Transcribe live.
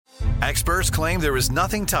Experts claim there is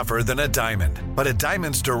nothing tougher than a diamond. But at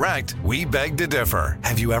Diamonds Direct, we beg to differ.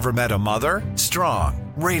 Have you ever met a mother?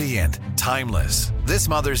 Strong, radiant, timeless. This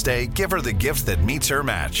Mother's Day, give her the gift that meets her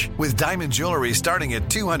match. With diamond jewelry starting at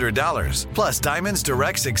 $200. Plus Diamonds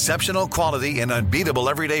Direct's exceptional quality and unbeatable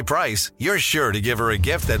everyday price, you're sure to give her a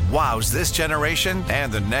gift that wows this generation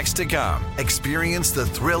and the next to come. Experience the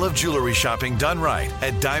thrill of jewelry shopping done right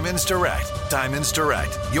at Diamonds Direct. Diamonds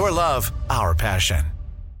Direct. Your love, our passion.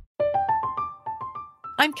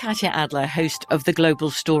 I'm Katya Adler, host of The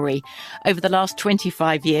Global Story. Over the last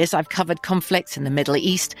 25 years, I've covered conflicts in the Middle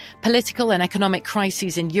East, political and economic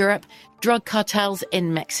crises in Europe, drug cartels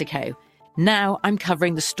in Mexico. Now I'm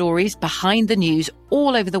covering the stories behind the news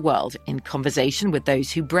all over the world in conversation with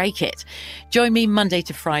those who break it. Join me Monday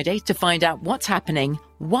to Friday to find out what's happening,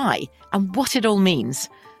 why, and what it all means.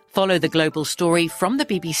 Follow The Global Story from the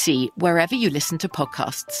BBC wherever you listen to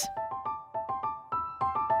podcasts.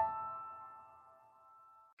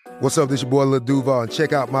 What's up, this your boy Lil Duval, and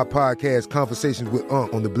check out my podcast, Conversations with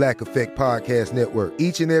Unc, on the Black Effect Podcast Network.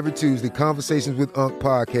 Each and every Tuesday, Conversations with Unc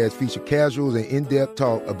podcast feature casuals and in-depth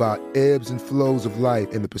talk about ebbs and flows of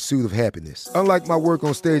life and the pursuit of happiness. Unlike my work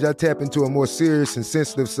on stage, I tap into a more serious and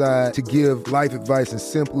sensitive side to give life advice and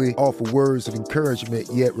simply offer words of encouragement,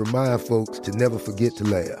 yet remind folks to never forget to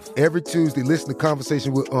laugh. Every Tuesday, listen to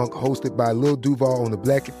Conversation with Unc, hosted by Lil Duval on the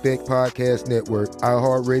Black Effect Podcast Network,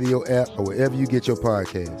 iHeartRadio app, or wherever you get your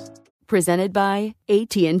podcasts. Presented by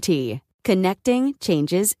AT&T. Connecting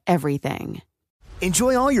changes everything.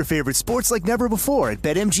 Enjoy all your favorite sports like never before at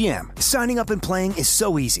BetMGM. Signing up and playing is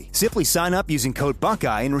so easy. Simply sign up using code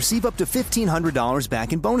Buckeye and receive up to $1,500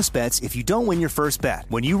 back in bonus bets if you don't win your first bet.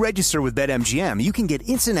 When you register with BetMGM, you can get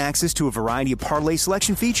instant access to a variety of parlay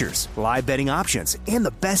selection features, live betting options, and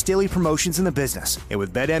the best daily promotions in the business. And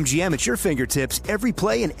with BetMGM at your fingertips, every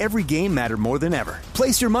play and every game matter more than ever.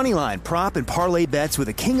 Place your moneyline, prop, and parlay bets with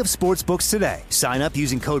the king of sportsbooks today. Sign up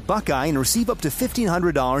using code Buckeye and receive up to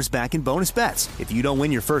 $1,500 back in bonus bets if you don't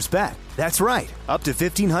win your first bet. That's right, up to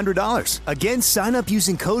 $1,500. Again, sign up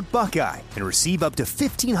using code Buckeye and receive up to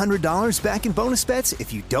 $1,500 back in bonus bets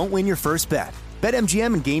if you don't win your first bet.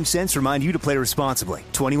 BetMGM and GameSense remind you to play responsibly.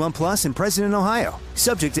 21 plus and present in Ohio.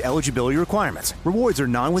 Subject to eligibility requirements. Rewards are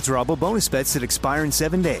non-withdrawable bonus bets that expire in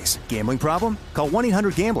 7 days. Gambling problem? Call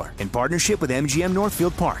 1-800-GAMBLER in partnership with MGM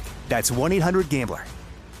Northfield Park. That's 1-800-GAMBLER.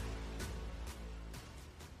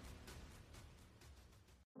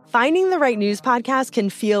 Finding the right news podcast can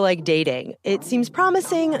feel like dating. It seems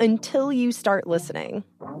promising until you start listening.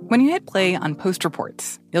 When you hit play on Post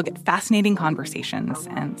Reports, you'll get fascinating conversations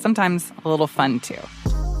and sometimes a little fun, too.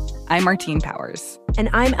 I'm Martine Powers. And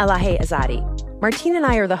I'm Elahe Azadi. Martine and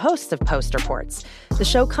I are the hosts of Post Reports. The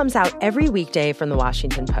show comes out every weekday from the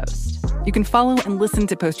Washington Post. You can follow and listen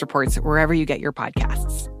to Post Reports wherever you get your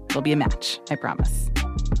podcasts. It'll be a match, I promise.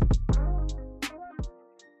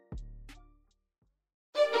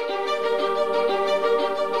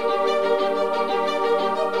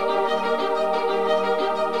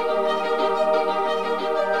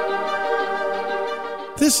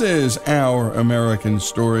 This is Our American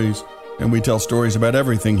Stories, and we tell stories about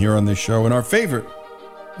everything here on this show. And our favorite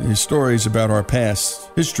is stories about our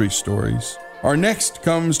past, history stories. Our next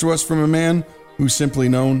comes to us from a man who's simply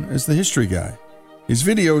known as the History Guy. His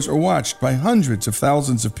videos are watched by hundreds of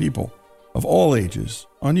thousands of people of all ages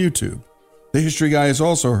on YouTube. The History Guy is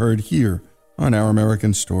also heard here on Our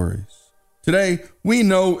American Stories. Today, we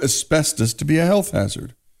know asbestos to be a health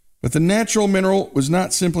hazard, but the natural mineral was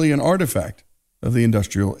not simply an artifact of the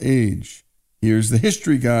industrial age. Here's the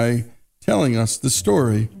History Guy telling us the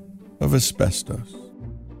story of asbestos.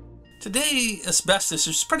 Today, asbestos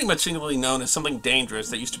is pretty much singularly known as something dangerous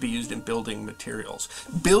that used to be used in building materials.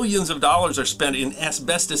 Billions of dollars are spent in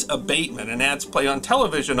asbestos abatement, and ads play on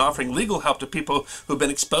television offering legal help to people who've been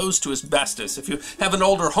exposed to asbestos. If you have an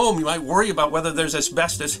older home, you might worry about whether there's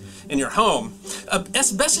asbestos in your home.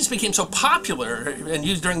 Asbestos became so popular and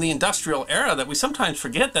used during the industrial era that we sometimes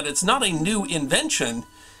forget that it's not a new invention.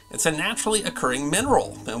 It's a naturally occurring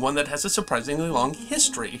mineral, and one that has a surprisingly long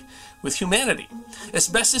history with humanity.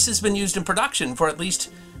 Asbestos has been used in production for at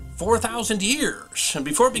least 4,000 years, and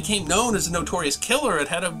before it became known as a notorious killer, it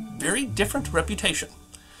had a very different reputation.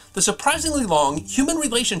 The surprisingly long human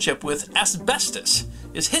relationship with asbestos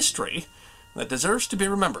is history that deserves to be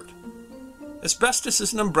remembered. Asbestos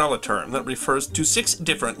is an umbrella term that refers to 6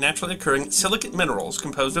 different naturally occurring silicate minerals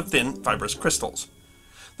composed of thin, fibrous crystals.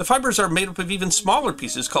 The fibers are made up of even smaller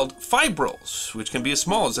pieces called fibrils, which can be as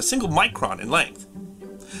small as a single micron in length.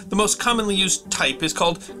 The most commonly used type is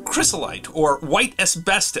called chrysolite, or white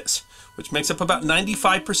asbestos, which makes up about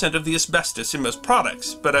 95% of the asbestos in most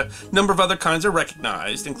products, but a number of other kinds are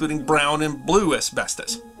recognized, including brown and blue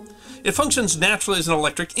asbestos. It functions naturally as an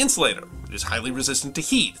electric insulator. It is highly resistant to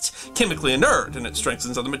heat, it's chemically inert, and it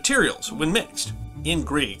strengthens other materials when mixed. In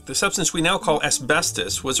Greek, the substance we now call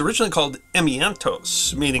asbestos was originally called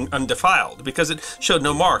amiantos, meaning undefiled, because it showed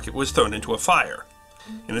no mark it was thrown into a fire.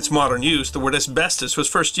 In its modern use, the word asbestos was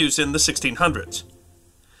first used in the 1600s.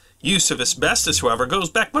 Use of asbestos, however,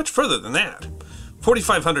 goes back much further than that.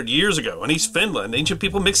 4,500 years ago in East Finland, ancient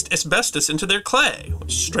people mixed asbestos into their clay,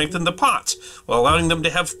 which strengthened the pots, while allowing them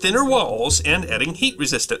to have thinner walls and adding heat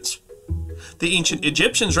resistance. The ancient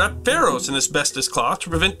Egyptians wrapped pharaohs in asbestos cloth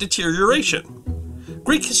to prevent deterioration.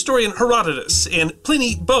 Greek historian Herodotus and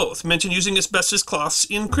Pliny both mention using asbestos cloths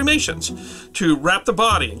in cremations to wrap the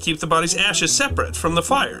body and keep the body's ashes separate from the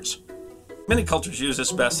fires. Many cultures use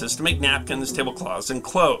asbestos to make napkins, tablecloths, and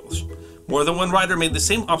clothes. More than one writer made the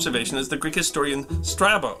same observation as the Greek historian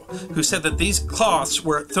Strabo, who said that these cloths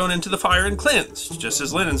were thrown into the fire and cleansed, just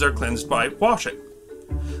as linens are cleansed by washing.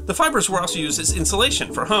 The fibers were also used as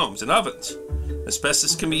insulation for homes and ovens.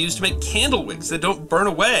 Asbestos can be used to make candle wicks that don't burn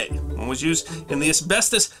away. One was used in the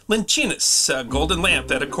asbestos lencinus, a golden lamp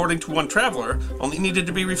that, according to one traveler, only needed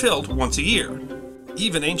to be refilled once a year.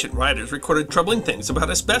 Even ancient writers recorded troubling things about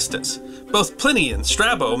asbestos. Both Pliny and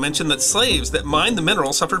Strabo mentioned that slaves that mined the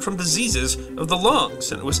mineral suffered from diseases of the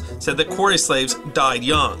lungs, and it was said that quarry slaves died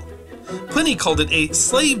young. Pliny called it a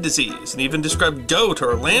slave disease, and even described goat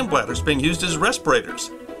or lamb bladders being used as respirators.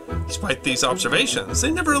 Despite these observations,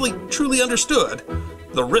 they never really truly understood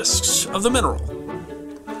the risks of the mineral.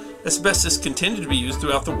 Asbestos continued to be used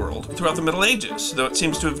throughout the world throughout the Middle Ages, though it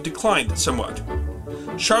seems to have declined somewhat.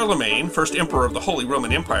 Charlemagne, first emperor of the Holy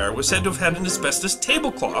Roman Empire, was said to have had an asbestos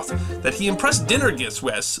tablecloth that he impressed dinner guests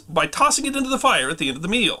with by tossing it into the fire at the end of the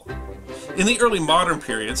meal. In the early modern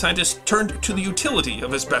period, scientists turned to the utility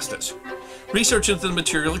of asbestos. Research into the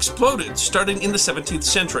material exploded, starting in the 17th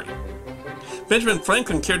century. Benjamin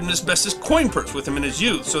Franklin carried an asbestos coin purse with him in his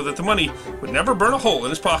youth so that the money would never burn a hole in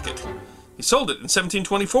his pocket. He sold it in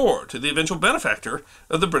 1724 to the eventual benefactor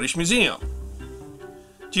of the British Museum.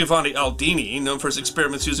 Giovanni Aldini, known for his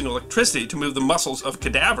experiments using electricity to move the muscles of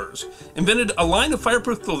cadavers, invented a line of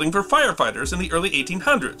fireproof clothing for firefighters in the early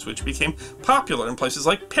 1800s, which became popular in places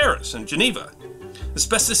like Paris and Geneva.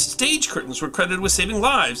 Asbestos stage curtains were credited with saving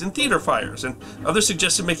lives in theater fires, and others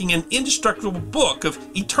suggested making an indestructible book of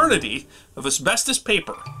eternity of asbestos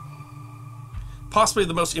paper. Possibly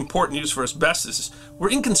the most important use for asbestos were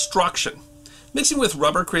in construction. Mixing with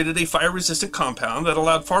rubber created a fire-resistant compound that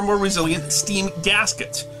allowed far more resilient steam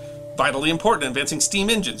gaskets, vitally important in advancing steam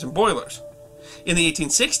engines and boilers. In the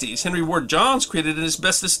 1860s, Henry Ward Johns created an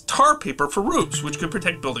asbestos tar paper for roofs, which could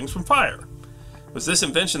protect buildings from fire. It was this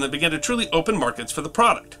invention that began to truly open markets for the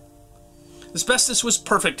product. Asbestos was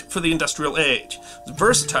perfect for the industrial age. It was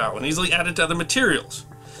versatile and easily added to other materials.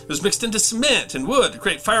 It was mixed into cement and wood to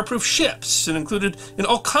create fireproof ships, and included in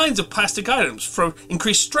all kinds of plastic items for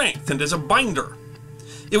increased strength and as a binder.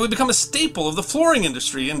 It would become a staple of the flooring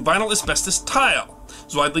industry in vinyl asbestos tile. It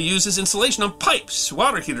was widely used as insulation on pipes,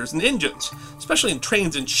 water heaters, and engines, especially in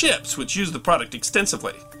trains and ships, which used the product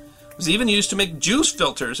extensively. It was even used to make juice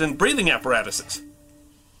filters and breathing apparatuses.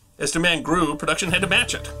 As demand grew, production had to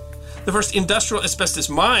match it. The first industrial asbestos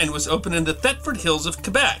mine was opened in the Thetford Hills of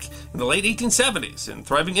Quebec in the late 1870s, and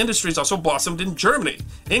thriving industries also blossomed in Germany,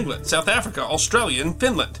 England, South Africa, Australia, and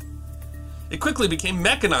Finland. It quickly became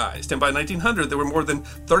mechanized, and by 1900 there were more than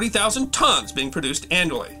 30,000 tons being produced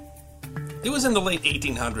annually. It was in the late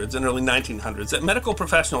 1800s and early 1900s that medical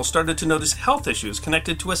professionals started to notice health issues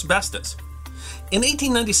connected to asbestos. In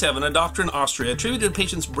 1897, a doctor in Austria attributed a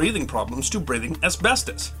patient's breathing problems to breathing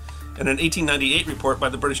asbestos. And an 1898 report by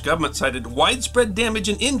the British government cited widespread damage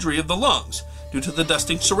and injury of the lungs due to the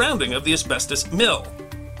dusting surrounding of the asbestos mill.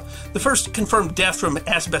 The first confirmed death from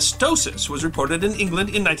asbestosis was reported in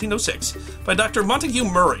England in 1906 by Dr. Montague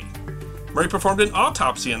Murray. Murray performed an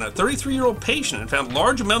autopsy on a 33-year-old patient and found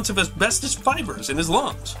large amounts of asbestos fibers in his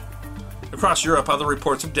lungs. Across Europe, other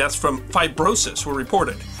reports of deaths from fibrosis were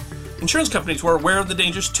reported. Insurance companies were aware of the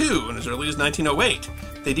dangers too, and as early as 1908,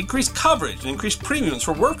 they decreased coverage and increased premiums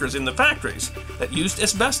for workers in the factories that used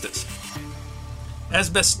asbestos.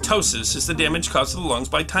 Asbestosis is the damage caused to the lungs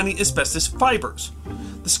by tiny asbestos fibers.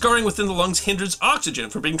 The scarring within the lungs hinders oxygen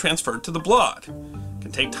from being transferred to the blood. It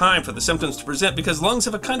can take time for the symptoms to present because lungs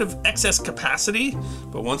have a kind of excess capacity,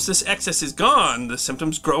 but once this excess is gone, the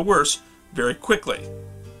symptoms grow worse very quickly.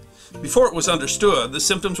 Before it was understood, the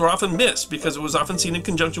symptoms were often missed because it was often seen in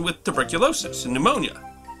conjunction with tuberculosis and pneumonia.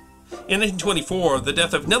 In 1924, the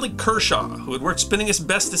death of Nellie Kershaw, who had worked spinning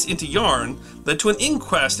asbestos into yarn, led to an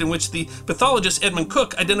inquest in which the pathologist Edmund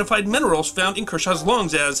Cook identified minerals found in Kershaw's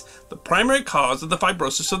lungs as the primary cause of the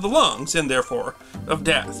fibrosis of the lungs and therefore of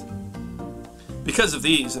death. Because of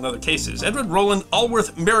these and other cases, Edward Rowland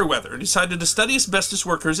Allworth Merriweather decided to study asbestos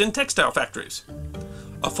workers in textile factories.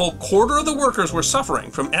 A full quarter of the workers were suffering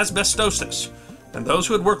from asbestosis, and those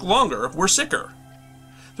who had worked longer were sicker.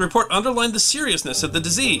 The report underlined the seriousness of the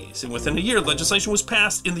disease, and within a year, legislation was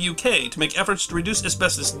passed in the UK to make efforts to reduce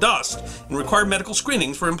asbestos dust and require medical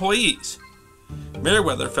screenings for employees.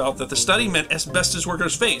 Merriweather felt that the study meant asbestos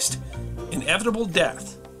workers faced inevitable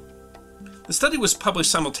death. The study was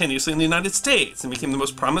published simultaneously in the United States and became the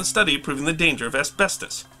most prominent study proving the danger of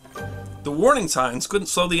asbestos. The warning signs couldn't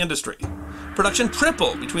slow the industry. Production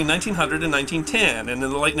tripled between 1900 and 1910, and in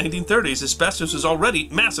the late 1930s, asbestos was already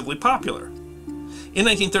massively popular. In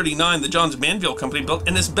 1939, the Johns Manville Company built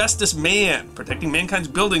an asbestos man, protecting mankind's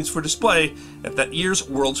buildings for display at that year's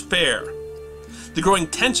World's Fair. The growing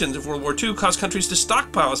tensions of World War II caused countries to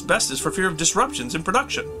stockpile asbestos for fear of disruptions in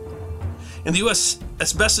production. In the U.S.,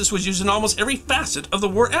 asbestos was used in almost every facet of the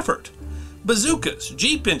war effort. Bazookas,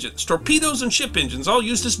 jeep engines, torpedoes, and ship engines all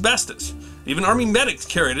used asbestos. Even Army medics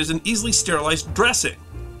carried it as an easily sterilized dressing.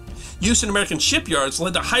 Use in American shipyards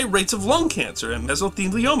led to high rates of lung cancer and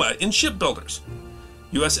mesothelioma in shipbuilders.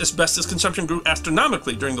 U.S. asbestos consumption grew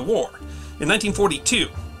astronomically during the war. In 1942,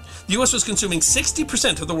 the U.S. was consuming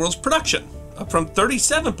 60% of the world's production, up from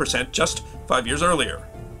 37% just 5 years earlier.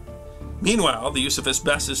 Meanwhile, the use of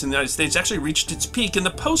asbestos in the United States actually reached its peak in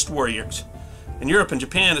the post-war years. In Europe and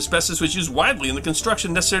Japan, asbestos was used widely in the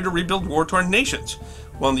construction necessary to rebuild war-torn nations,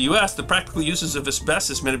 while in the U.S., the practical uses of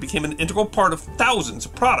asbestos meant it became an integral part of thousands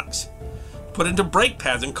of products. Put into brake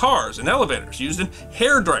pads in cars and elevators, used in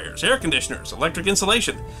hair dryers, air conditioners, electric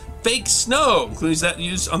insulation, fake snow, including that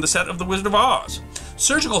used on the set of The Wizard of Oz,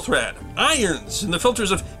 surgical thread, irons in the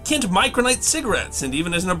filters of Kent Micronite cigarettes, and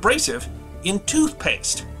even as an abrasive in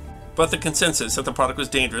toothpaste. But the consensus that the product was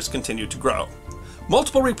dangerous continued to grow.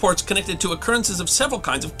 Multiple reports connected to occurrences of several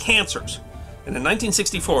kinds of cancers. And in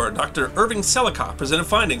 1964, Dr. Irving Selikoff presented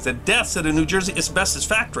findings that deaths at a New Jersey asbestos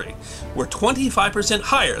factory were 25%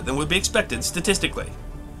 higher than would be expected statistically.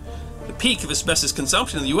 The peak of asbestos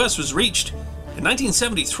consumption in the U.S. was reached in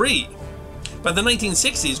 1973. By the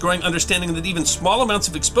 1960s, growing understanding that even small amounts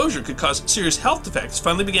of exposure could cause serious health defects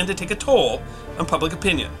finally began to take a toll on public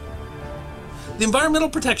opinion. The Environmental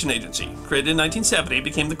Protection Agency, created in 1970,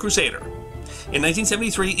 became the Crusader. In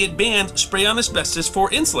 1973, it banned spray-on asbestos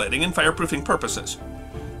for insulating and fireproofing purposes.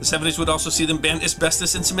 The 70s would also see them ban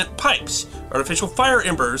asbestos in cement pipes, artificial fire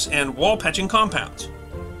embers, and wall patching compounds.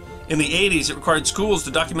 In the 80s, it required schools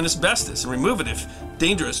to document asbestos and remove it if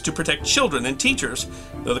dangerous to protect children and teachers,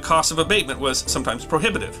 though the cost of abatement was sometimes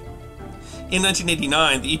prohibitive. In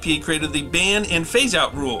 1989, the EPA created the Ban and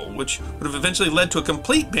Phase-Out Rule, which would have eventually led to a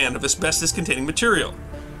complete ban of asbestos-containing material.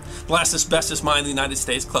 The last asbestos mine in the United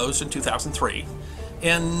States closed in 2003,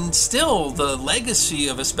 and still the legacy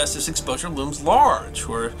of asbestos exposure looms large,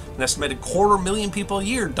 where an estimated 250,000 people a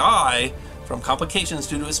year die from complications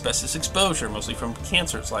due to asbestos exposure, mostly from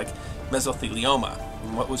cancers like mesothelioma.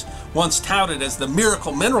 And what was once touted as the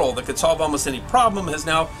miracle mineral that could solve almost any problem has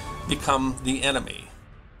now become the enemy.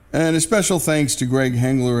 And a special thanks to Greg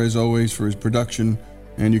Hengler, as always, for his production.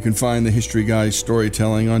 And you can find the History Guy's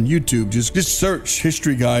storytelling on YouTube. Just search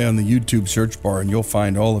History Guy on the YouTube search bar and you'll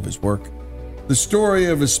find all of his work. The story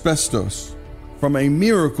of asbestos, from a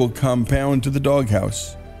miracle compound to the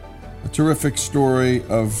doghouse. A terrific story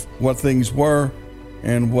of what things were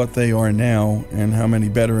and what they are now, and how many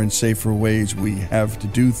better and safer ways we have to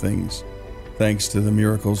do things, thanks to the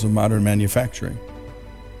miracles of modern manufacturing.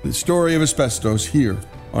 The story of asbestos here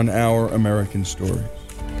on Our American Stories.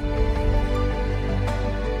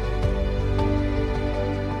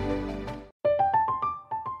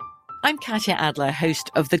 I'm Katya Adler, host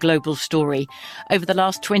of The Global Story. Over the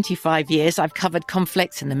last 25 years, I've covered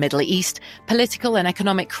conflicts in the Middle East, political and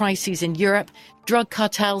economic crises in Europe, drug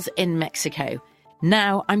cartels in Mexico.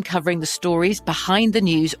 Now I'm covering the stories behind the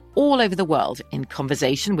news all over the world in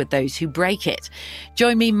conversation with those who break it.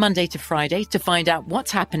 Join me Monday to Friday to find out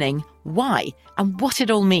what's happening, why, and what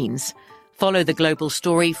it all means. Follow The Global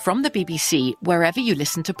Story from the BBC wherever you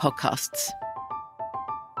listen to podcasts.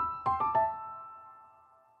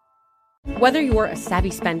 Whether you're a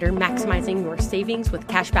savvy spender maximizing your savings with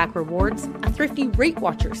cashback rewards, a thrifty rate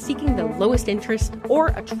watcher seeking the lowest interest, or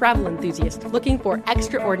a travel enthusiast looking for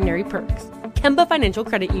extraordinary perks, Kemba Financial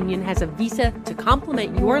Credit Union has a visa to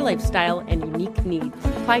complement your lifestyle and unique needs.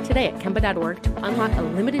 Apply today at Kemba.org to unlock a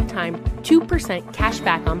limited-time 2% cash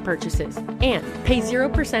back on purchases and pay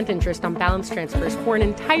 0% interest on balance transfers for an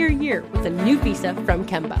entire year with a new visa from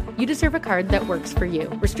Kemba. You deserve a card that works for you.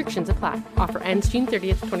 Restrictions apply. Offer ends June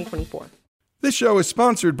 30th, 2024. This show is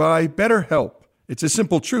sponsored by BetterHelp. It's a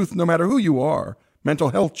simple truth, no matter who you are. Mental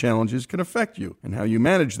health challenges can affect you, and how you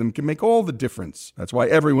manage them can make all the difference. That's why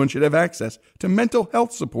everyone should have access to mental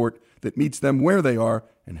health support that meets them where they are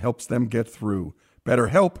and helps them get through.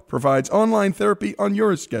 BetterHelp provides online therapy on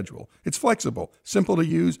your schedule. It's flexible, simple to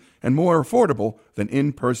use, and more affordable than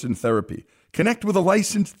in-person therapy. Connect with a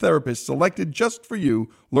licensed therapist selected just for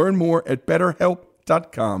you. Learn more at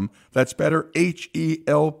BetterHelp.com. That's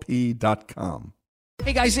BetterHelp.com.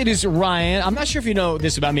 Hey guys, it is Ryan. I'm not sure if you know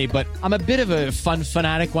this about me, but I'm a bit of a fun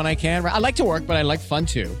fanatic when I can. I like to work, but I like fun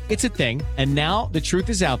too. It's a thing. And now the truth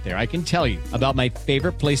is out there. I can tell you about my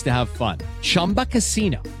favorite place to have fun. Chumba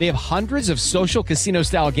Casino. They have hundreds of social casino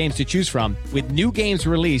style games to choose from with new games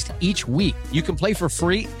released each week. You can play for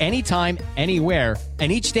free anytime, anywhere.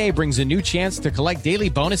 And each day brings a new chance to collect daily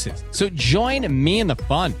bonuses. So join me in the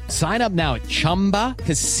fun. Sign up now at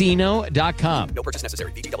ChumbaCasino.com. No purchase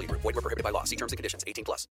necessary. VGW. Void where prohibited by law. See terms and conditions.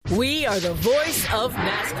 18+. We are the voice of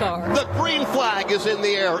NASCAR. The green flag is in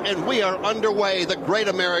the air, and we are underway. The Great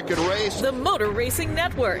American Race. The Motor Racing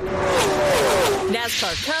Network.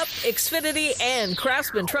 NASCAR Cup, Xfinity, and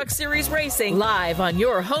Craftsman Truck Series Racing live on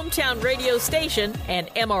your hometown radio station and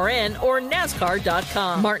MRN or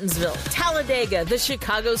NASCAR.com. Martinsville, Talladega, the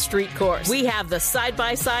Chicago Street Course. We have the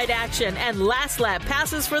side-by-side action and last lap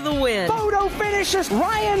passes for the win. Photo finishes.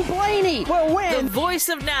 Ryan Blaney will win. The voice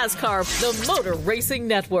of NASCAR, the Motor Racing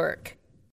Network.